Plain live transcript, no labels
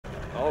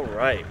All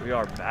right, we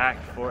are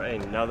back for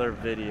another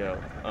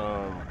video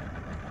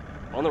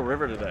on the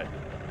river today.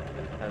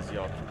 As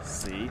y'all can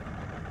see,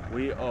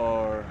 we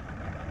are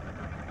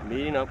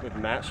meeting up with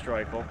Matt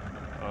Strykul,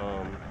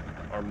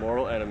 our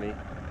mortal enemy,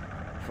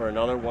 for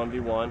another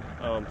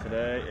 1v1.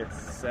 Today it's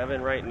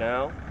 7 right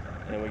now,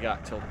 and we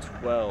got till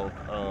 12.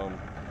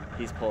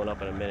 He's pulling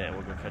up in a minute, and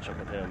we'll go catch up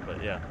with him.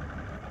 But yeah,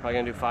 probably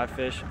gonna do 5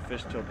 fish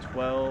till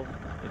 12.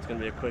 It's gonna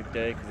be a quick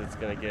day because it's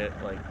gonna get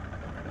like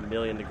a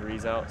million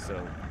degrees out,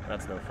 so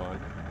that's no fun.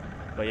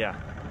 But yeah,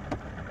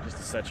 just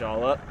to set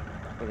y'all up,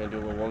 we're gonna do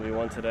a little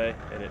 1v1 today,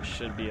 and it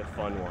should be a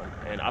fun one.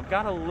 And I've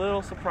got a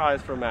little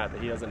surprise for Matt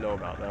that he doesn't know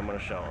about that I'm gonna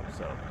show him.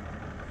 So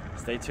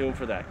stay tuned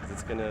for that because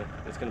it's gonna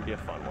be a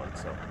fun one.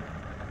 So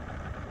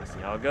we'll see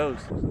how it goes.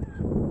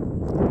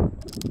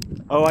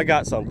 Oh, I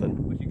got something.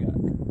 What you got?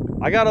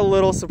 I got a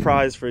little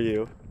surprise for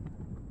you.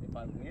 If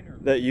I win or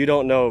that you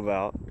don't know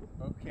about.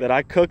 okay. That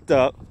I cooked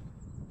up.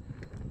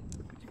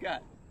 What you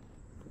got?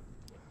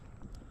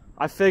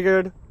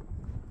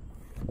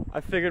 I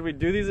figured we'd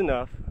do these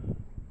enough.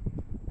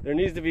 There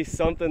needs to be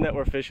something that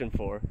we're fishing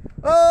for.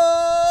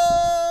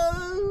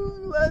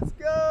 Oh, let's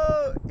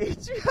go!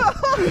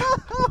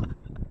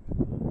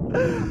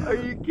 Are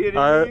you kidding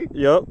me?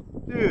 Yep.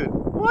 Dude,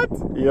 what?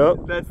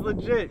 Yep. That's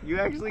legit. You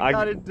actually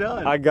got it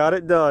done. I got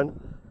it done.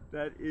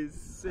 That is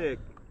sick.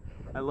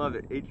 I love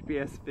it.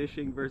 HBS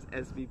Fishing versus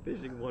SV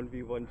Fishing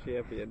 1v1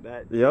 champion.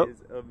 That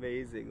is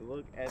amazing.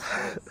 Look at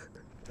this.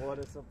 What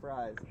a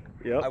surprise.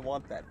 Yep. I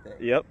want that thing.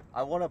 Yep.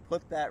 I want to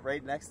put that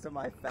right next to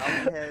my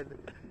Fountainhead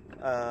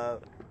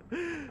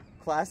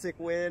classic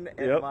win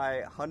and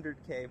my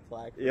 100K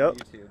plaque for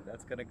YouTube.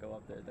 That's going to go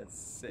up there. That's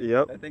sick.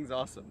 Yep. That thing's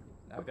awesome.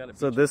 I've got to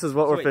So this is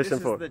what we're fishing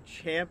for. This is the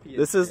championship.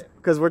 This is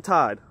because we're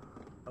tied.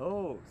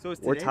 Oh, so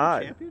it's we're today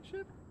tied. The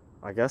championship?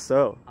 I guess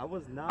so. I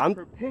was not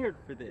prepared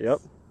for this.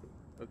 Yep.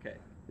 Okay.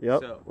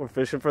 Yep. So, we're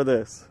fishing for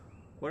this.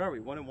 What are we?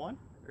 1-1? Or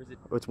is it?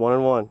 It's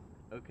 1-1.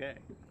 Okay.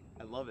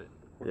 I love it.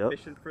 We're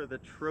fishing for the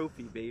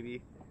trophy, baby.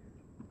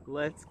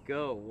 Let's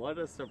go. What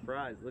a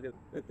surprise. Look at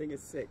that thing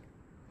is sick.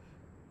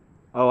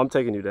 Oh, I'm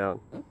taking you down.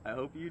 I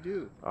hope you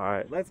do. All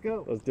right. Let's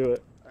go. Let's do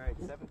it. All right,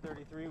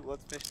 7:33.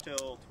 Let's fish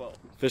till 12.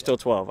 Fish till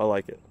 12. I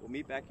like it. We'll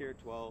meet back here at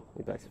 12.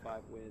 Meet back.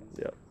 5 wins.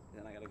 Yep.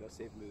 Then I got to go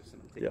save moose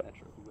and take that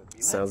trophy with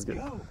me. Sounds good.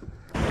 Go.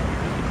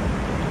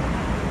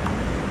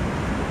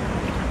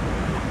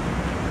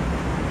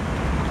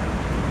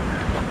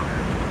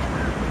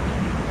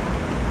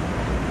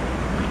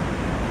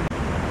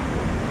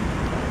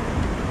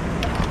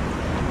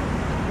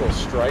 Little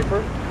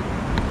striper.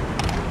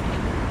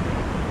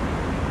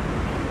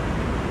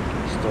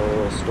 Just a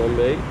little swim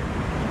bait.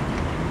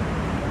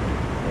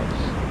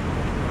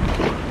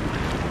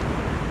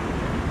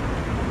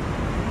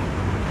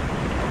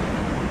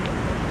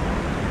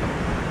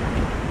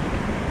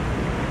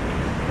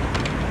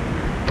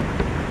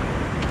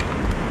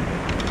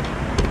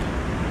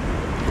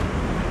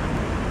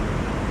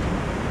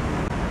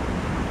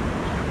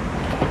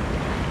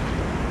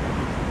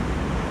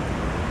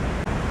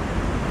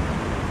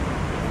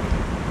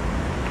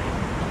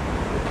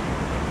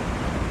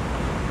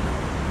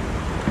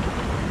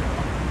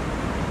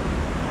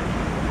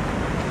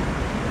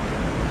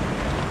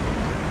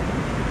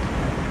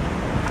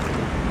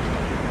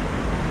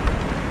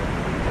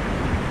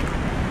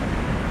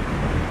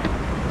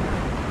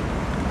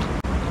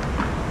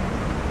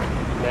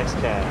 Next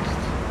cast.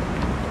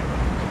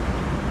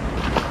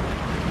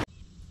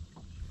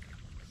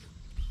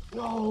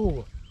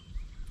 No!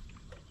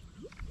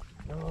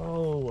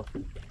 No!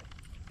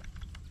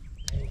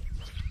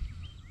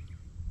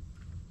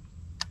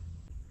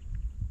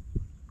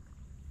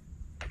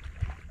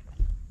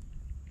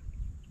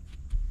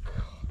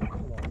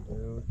 Come on,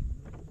 dude.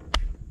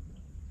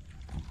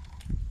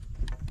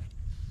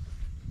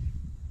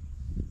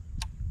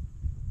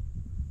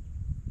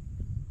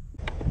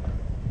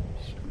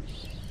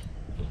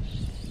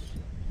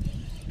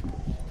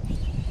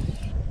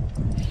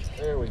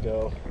 There we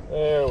go.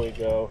 There we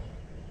go.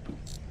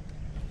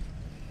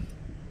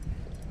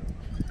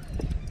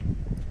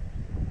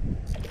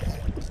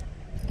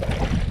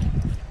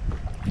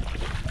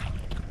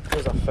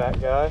 There's a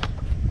fat guy.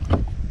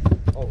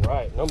 All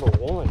right, number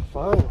 1,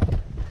 finally.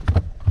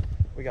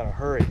 We gotta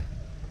hurry.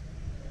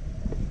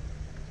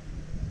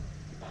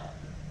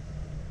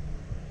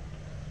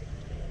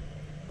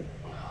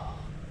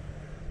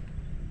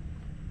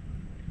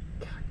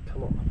 God,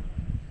 come on.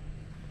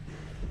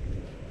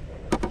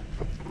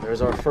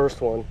 There's our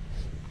first one.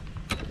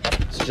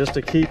 It's just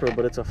a keeper,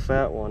 but it's a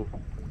fat one.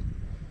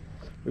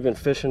 We've been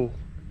fishing,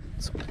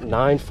 it's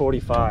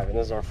 9:45, and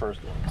this is our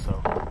first one,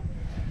 so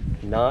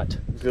not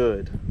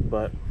good,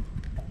 but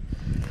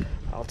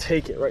I'll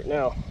take it right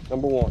now.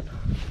 Number 1.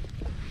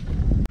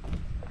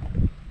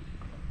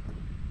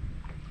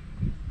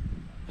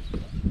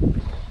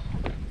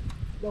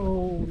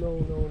 No, no,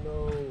 no,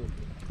 no.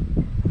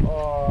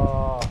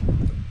 Oh,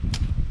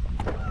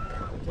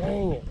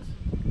 dang it.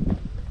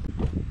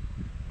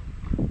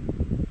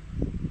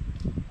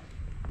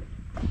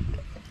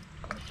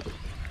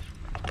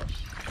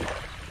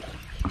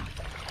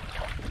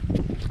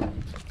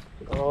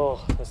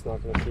 Oh, that's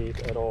not going to keep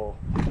at all.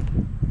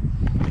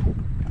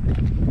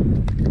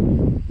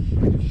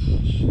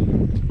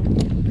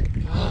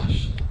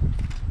 Gosh.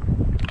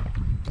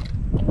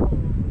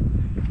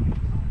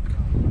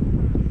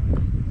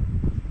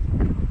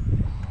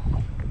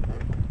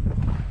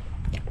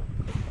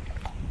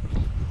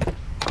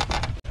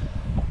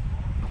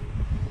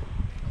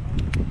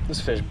 This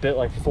fish bit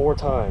like 4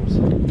 times.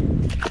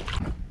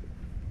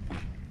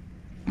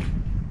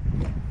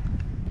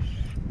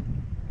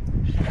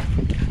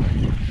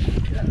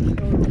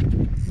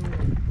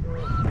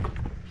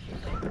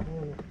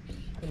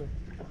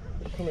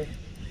 Come here.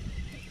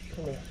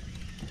 Come here.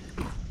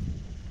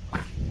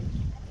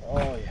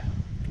 Oh yeah.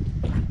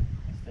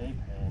 Stay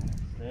pinned.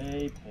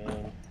 Stay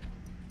pinned.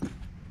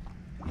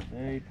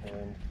 Stay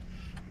pinned.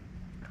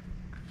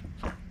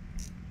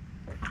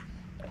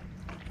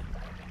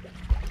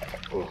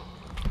 Ooh.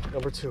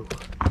 Number 2.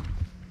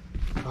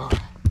 All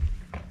right.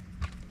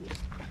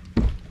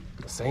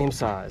 The same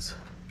size,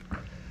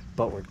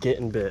 but we're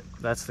getting bit.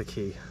 That's the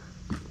key.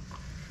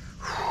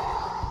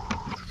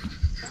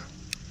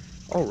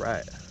 All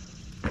right.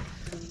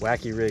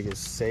 Wacky rig is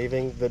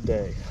saving the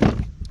day.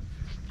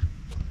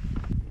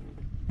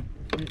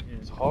 It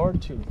is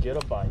hard to get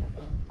a bite.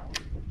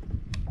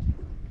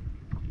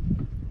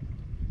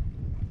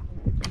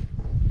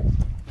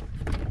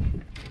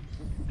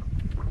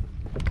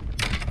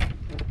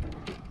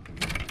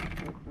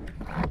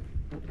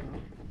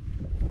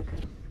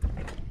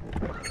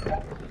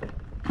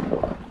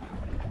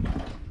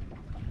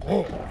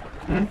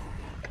 Man.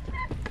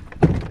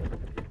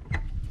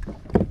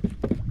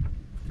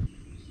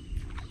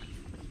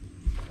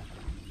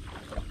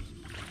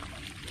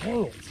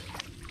 Dang it.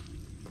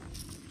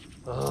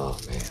 Oh,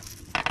 man.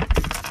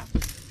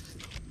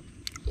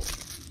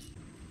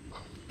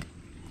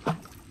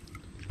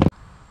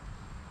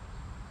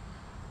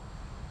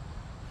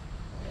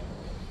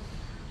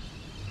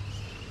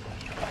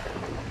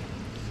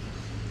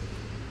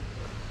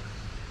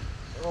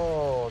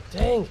 Oh,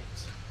 dang it.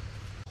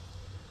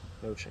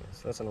 No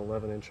chance. That's an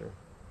 11-incher.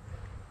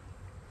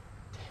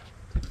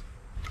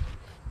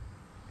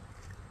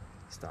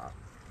 Stop.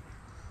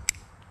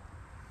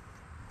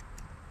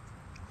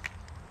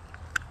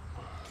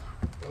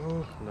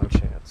 Oh, no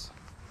chance.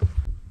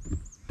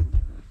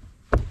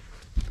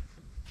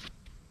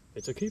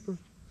 It's a keeper.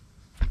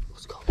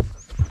 Let's go.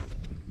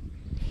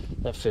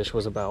 That fish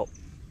was about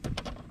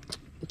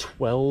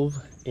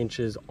 12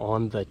 inches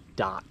on the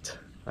dot.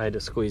 I had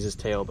to squeeze his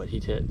tail, but he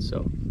hit,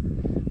 so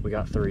we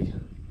got 3.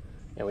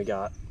 And we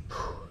got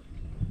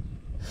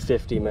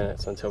 50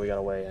 minutes until we got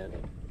to weigh in.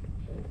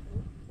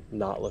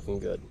 Not looking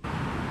good.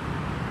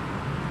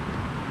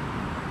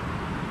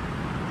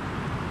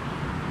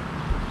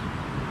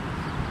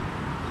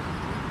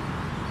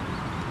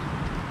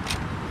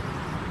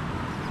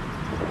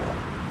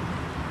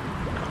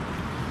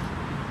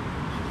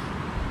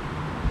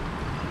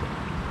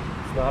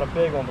 It's not a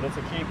big one, but it's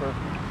a keeper.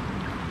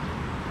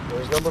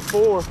 There's number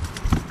 4.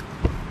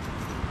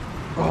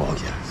 Oh,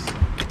 yes.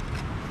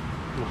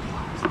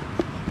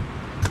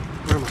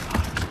 Where are my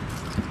flies?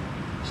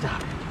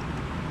 Stop it.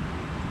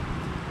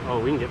 Oh,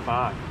 we can get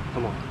 5.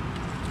 Come on.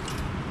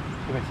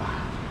 Give me 5.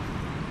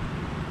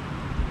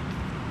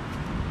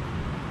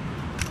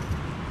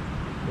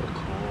 What a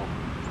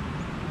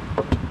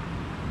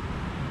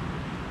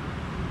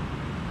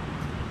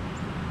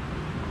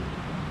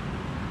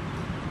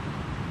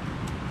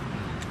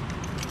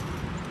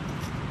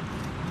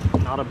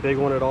call. Not a big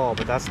one at all,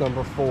 but that's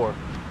number 4.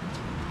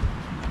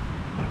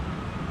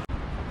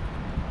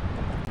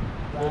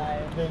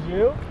 Did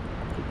you?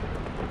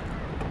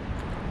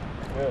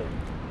 Good.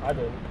 I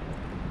didn't.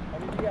 How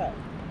many you got?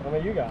 How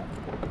many you got?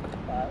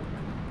 5.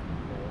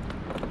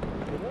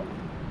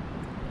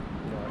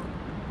 No.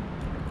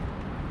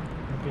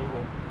 You beat me.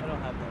 I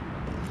don't have that.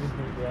 You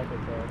beat me, I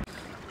think so.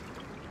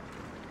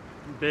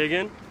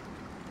 Biggin?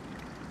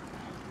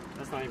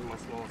 That's not even my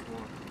smallest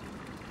one.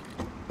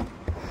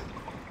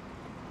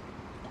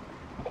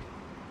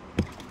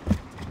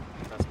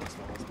 That's my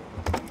smallest one.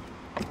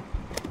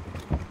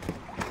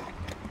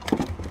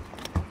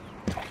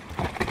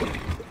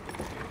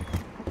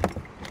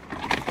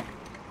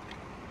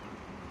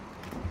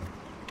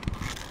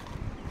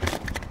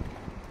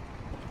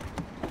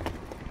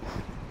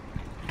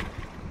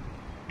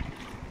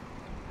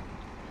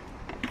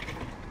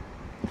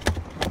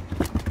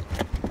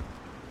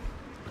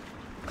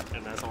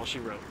 And that's all she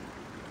wrote.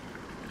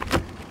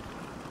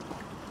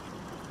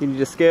 You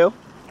need a scale?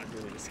 I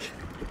do need a scale.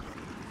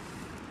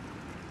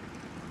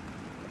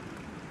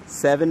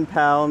 7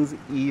 pounds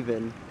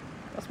even.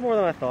 That's more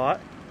than I thought.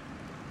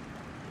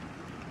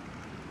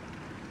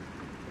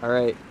 All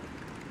right.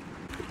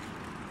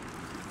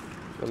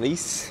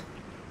 Release.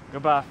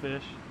 Goodbye,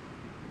 fish.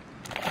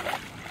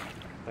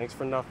 Thanks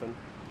for nothing.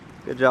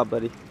 Good job,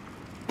 buddy.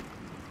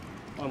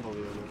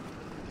 Unbelievable.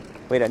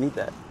 Wait, I need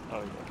that.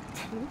 Oh,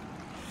 yeah.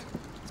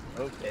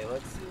 Okay,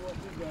 let's see what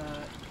we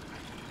got.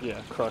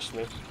 Yeah, crushed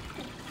me.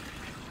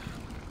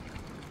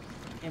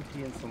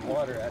 Emptying some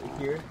water out of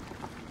here.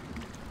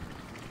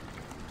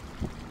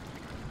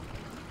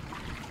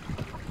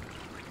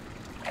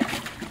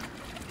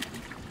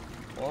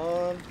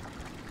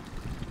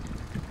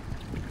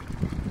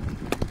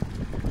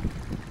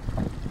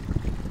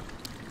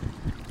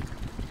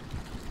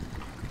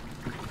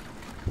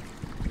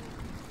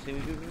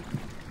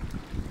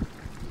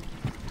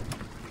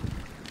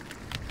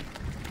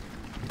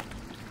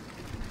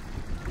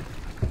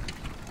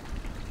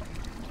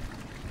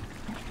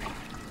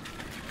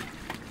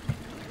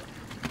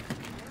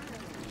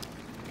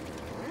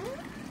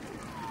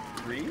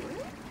 Three.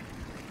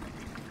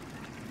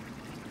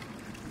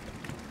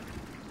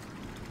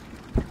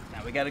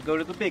 Now we gotta go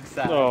to the big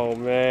side. Oh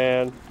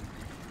man.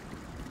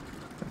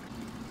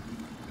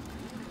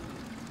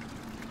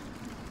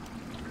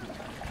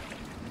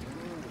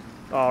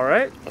 All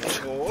right.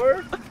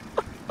 4.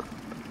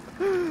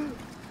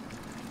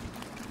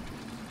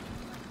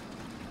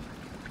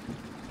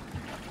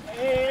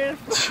 And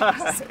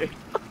 5.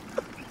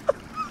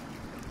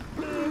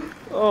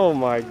 Oh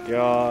my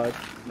god.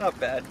 Not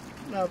bad.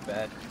 Not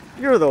bad.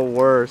 You're the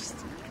worst.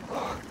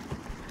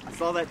 I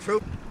saw that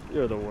trope.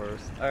 You're the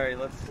worst. Alright,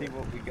 let's see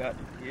what we got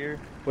here.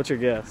 What's your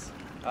guess?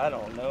 I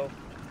don't know.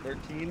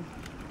 13?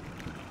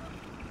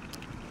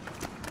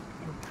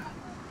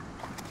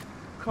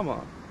 Come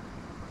on.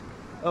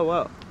 Oh,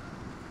 wow.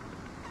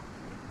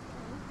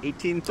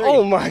 18.3.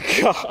 Oh my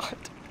god.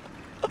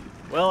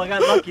 Well, I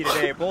got lucky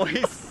today,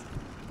 boys.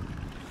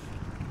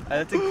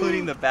 That's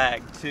including the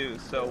bag too,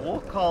 so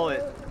we'll call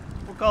it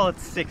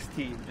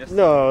 16. Just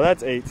No,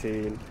 that's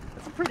 18.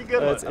 that's a pretty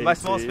good That's one. My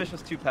 18. smallest fish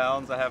was 2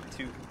 pounds. I have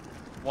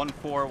 1.4,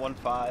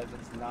 1.5.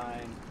 That's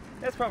 9.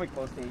 That's probably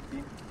close to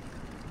 18.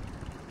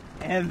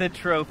 And the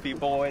trophy,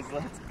 boys.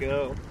 Let's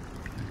go.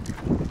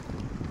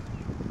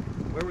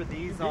 Where were these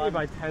You beat me on?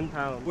 by 10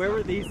 pounds. Where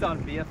were these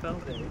on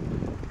BFL Day?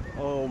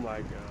 Oh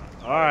my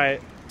god. All right.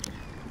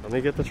 Let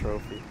me get the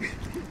trophy.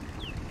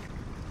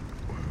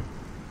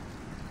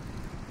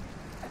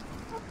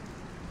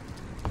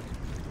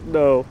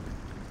 No.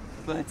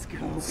 Let's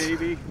go,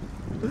 baby.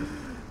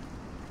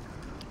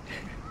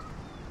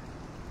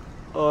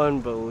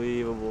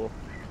 Unbelievable.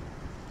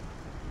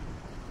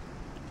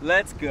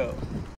 Let's go.